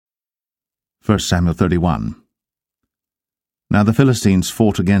1 Samuel 31. Now the Philistines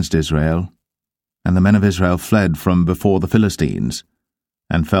fought against Israel, and the men of Israel fled from before the Philistines,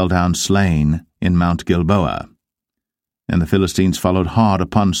 and fell down slain in Mount Gilboa. And the Philistines followed hard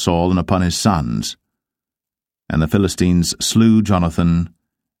upon Saul and upon his sons. And the Philistines slew Jonathan,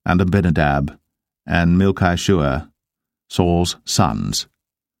 and Abinadab, and Malchishua, Saul's sons.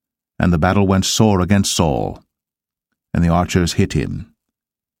 And the battle went sore against Saul, and the archers hit him,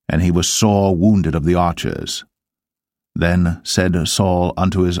 and he was sore wounded of the archers. Then said Saul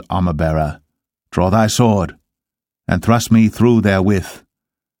unto his armor-bearer, Draw thy sword, and thrust me through therewith,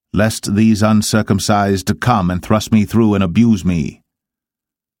 lest these uncircumcised come and thrust me through and abuse me.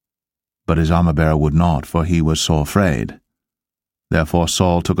 But his armor-bearer would not, for he was sore afraid. Therefore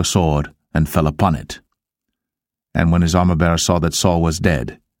Saul took a sword, and fell upon it. And when his armor-bearer saw that Saul was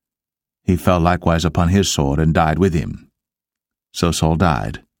dead, he fell likewise upon his sword, and died with him. So Saul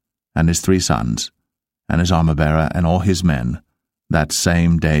died, and his 3 sons, and his armor-bearer, and all his men, that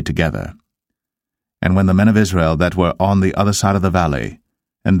same day together. And when the men of Israel that were on the other side of the valley,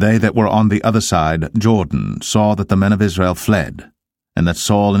 and they that were on the other side, Jordan, saw that the men of Israel fled, and that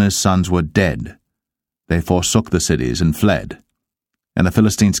Saul and his sons were dead, they forsook the cities and fled. And the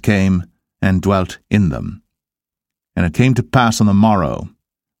Philistines came and dwelt in them. And it came to pass on the morrow,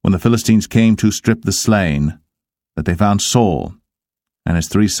 when the Philistines came to strip the slain, that they found Saul and his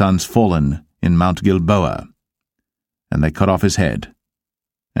 3 sons fallen in Mount Gilboa. And they cut off his head,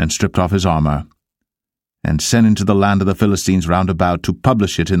 and stripped off his armor, and sent into the land of the Philistines round about to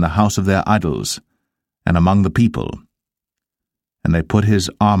publish it in the house of their idols, and among the people. And they put his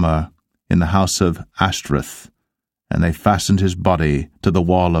armor in the house of Ashtoreth, and they fastened his body to the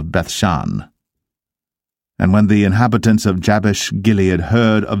wall of Bethshan. And when the inhabitants of Jabesh-Gilead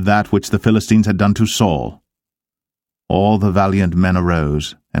heard of that which the Philistines had done to Saul, all the valiant men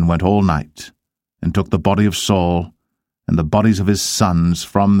arose, and went all night, and took the body of Saul, and the bodies of his sons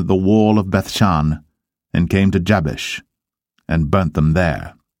from the wall of Bethshan, and came to Jabesh, and burnt them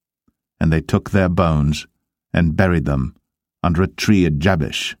there. And they took their bones, and buried them under a tree at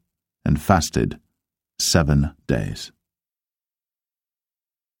Jabesh, and fasted 7 days.